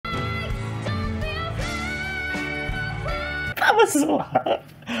That was so hot.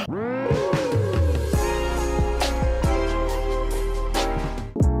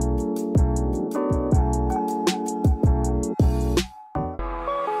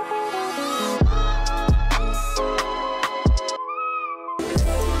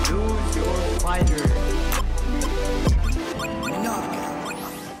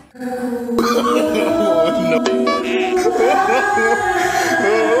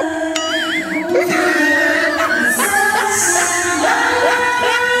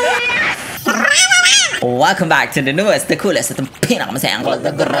 Welcome back to the newest, the coolest, the pinakamasayang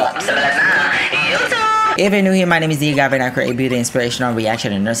the Gorilla. If you're new here, my name is Galve and I create beauty, inspirational,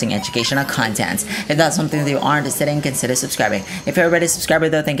 reaction, and nursing educational content. If that's something that you are interested in, consider subscribing. If you're already a subscriber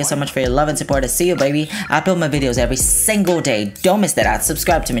though, thank you so much for your love and support. I see you, baby. I upload my videos every single day. Don't miss that out.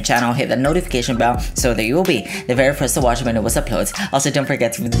 Subscribe to my channel, hit the notification bell so that you will be the very first to watch when it was uploaded. Also, don't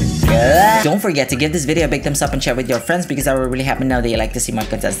forget to give this video a big thumbs up and share with your friends because I will really happy now that you like to see more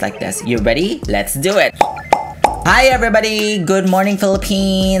contents like this. You ready? Let's do it. Hi everybody, good morning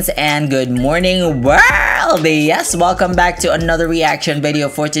Philippines and good morning world. Yes, welcome back to another reaction video.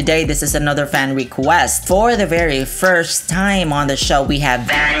 For today, this is another fan request. For the very first time on the show, we have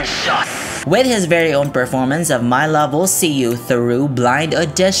Vanjoss with his very own performance of My Love Will See You through blind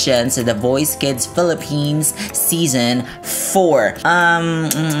auditions to The Voice Kids Philippines Season 4.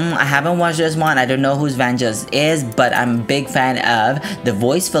 I haven't watched this one. I don't know who Vanjoss is, but I'm a big fan of The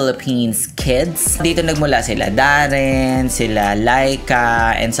Voice Philippines Kids. Dito nagmula sila Darren, sila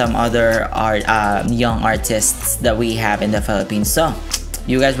Laika, and some other young artists that we have in the Philippines. So,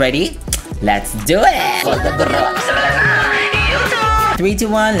 you guys ready? Let's do it! 3, 2,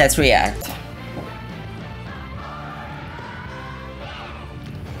 1, let's react.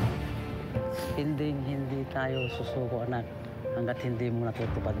 Hindi tayo susuko, anak, hanggat hindi mo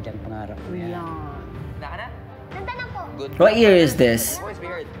natutupad yan pangarap mo yan. What year is this?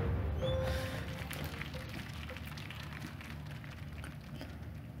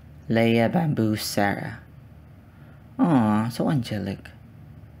 Leia, Bamboo, Sarah. Aw, so angelic.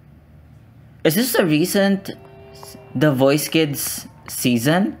 Is this a recent The Voice Kids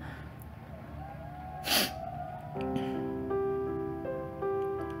season?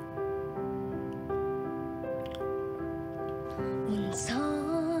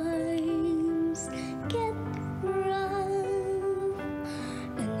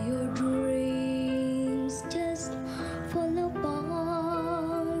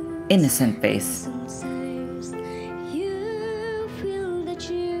 Innocent face.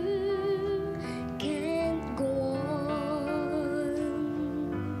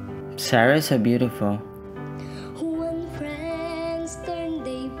 Sarah is so beautiful. When friends turn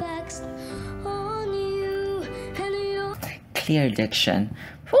their backs on you and you... Clear diction.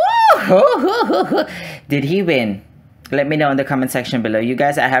 Did he win? Let me know in the comment section below. You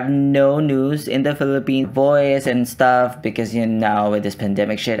guys, I have no news in the Philippine voice and stuff because, you know, with this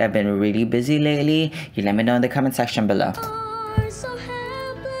pandemic shit, I've been really busy lately. You let me know in the comment section below. So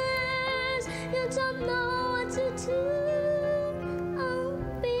helpless, you don't know what to do. I'll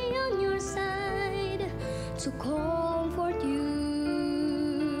be on your side to comfort you.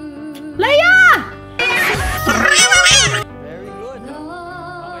 Leia!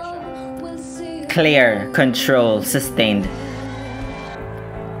 Clear, control, sustained.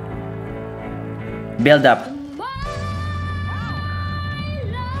 Build up.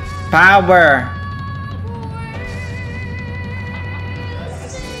 Power.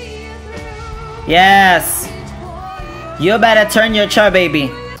 Yes. You better turn your chair,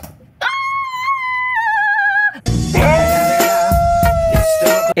 baby.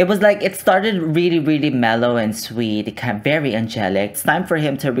 It was like, it started really mellow and sweet, very angelic. It's time for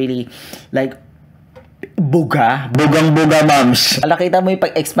him to really, like, bugang moms. Nakita mo yung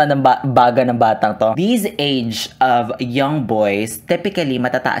pag-expand ng baga ng batang to. These age of young boys, typically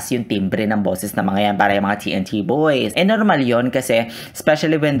matataas yung timbre ng boses ng mga yan para yung mga TNT boys. And normal yun kasi,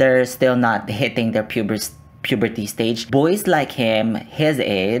 especially when they're still not hitting their puberty stage, boys like him, his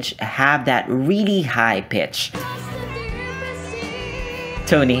age, have that really high pitch.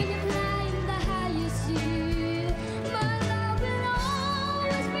 Tony.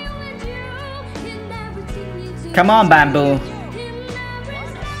 Come on, Bamboo.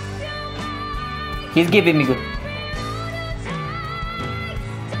 He's giving me good.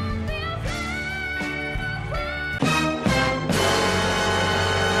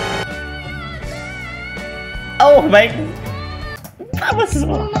 Oh my. That was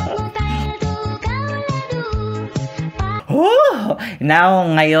so. Oh! Now,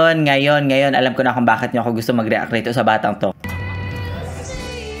 ngayon, alam ko na kung bakit niyo ako gusto mag-react rito sa batang to.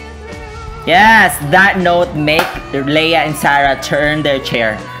 Yes, that note make Leia and Sarah turn their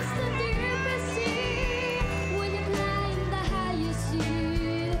chair.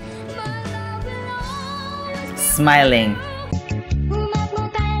 Smiling.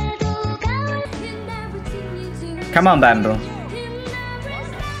 Come on, Bamboo.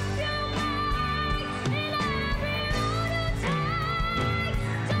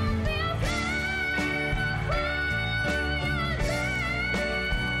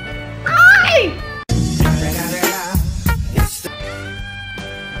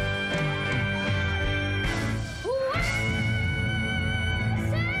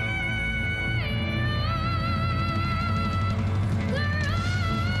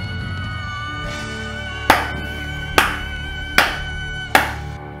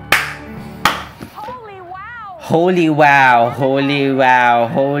 Holy wow, holy wow,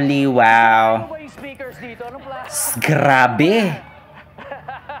 holy wow. Grabe.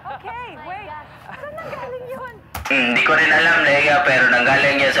 Okay, wait. Saan nanggaling yun? Hindi ko rin alam, Leia, pero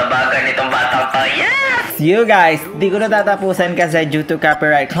nanggaling yun sa baga nitong bata pa. Yes! You guys, di ko na tatapusan kasi due to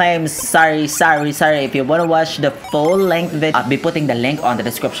copyright claims. Sorry. If you wanna watch the full length video, I'll be putting the link on the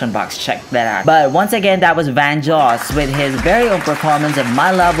description box. Check that out. But once again, that was Vanjoss with his very own performance of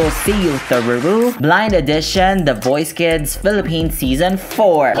My Love Will See You Through, Blind Edition, The Voice Kids Philippines Season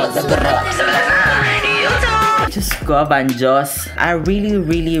 4. Just go Vanjoss. I really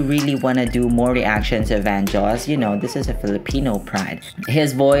wanna do more reactions of Vanjoss. You know, this is a Filipino pride.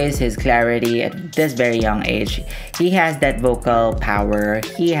 His voice, his clarity at this very young age. He has that vocal power.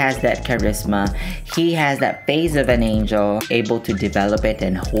 He has that charisma. He has that face of an angel, able to develop it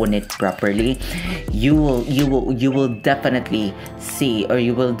and hone it properly. You will definitely see, or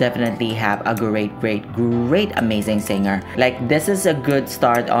you will definitely have a great amazing singer. Like, this is a good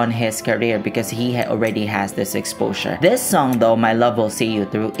start on his career because he already has this exposure. This song though, My Love Will See You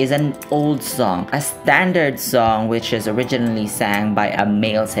Through, is an old song, a standard song which is originally sang by a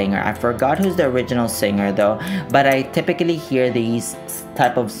male singer. I forgot who's the original singer though, but I typically hear these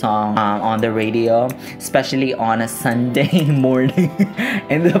type of song on the radio, especially on a Sunday morning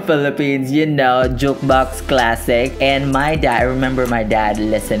in the Philippines, you know, jukebox classic. And my dad, I remember my dad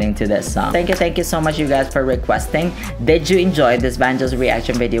listening to this song. Thank you so much you guys for requesting. Did you enjoy this Vanjoss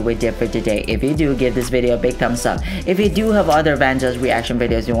reaction video we did for today? If you do, give this video a big thumbs up. If you do have other Vanjoss reaction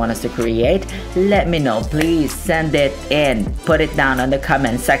videos you want us to create, let me know. Please send it in. Put it down on the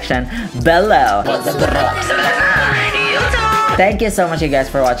comment section below. Thank you so much you guys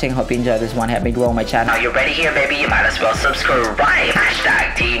for watching. Hope you enjoyed this one. Help me grow my channel. Now you're ready here, baby. You might as well subscribe.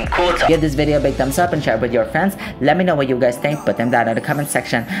 Hashtag Team Cool Talk. Give this video a big thumbs up and share it with your friends. Let me know what you guys think. Put them down in the comment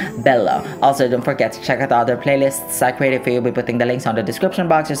section below. Also, don't forget to check out the other playlists I created for you. We'll be putting the links on the description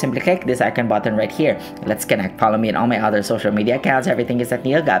box. Just simply click this icon button right here. Let's connect. Follow me on all my other social media accounts. Everything is at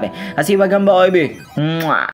Galve. I'll see you again, baby. Mwah.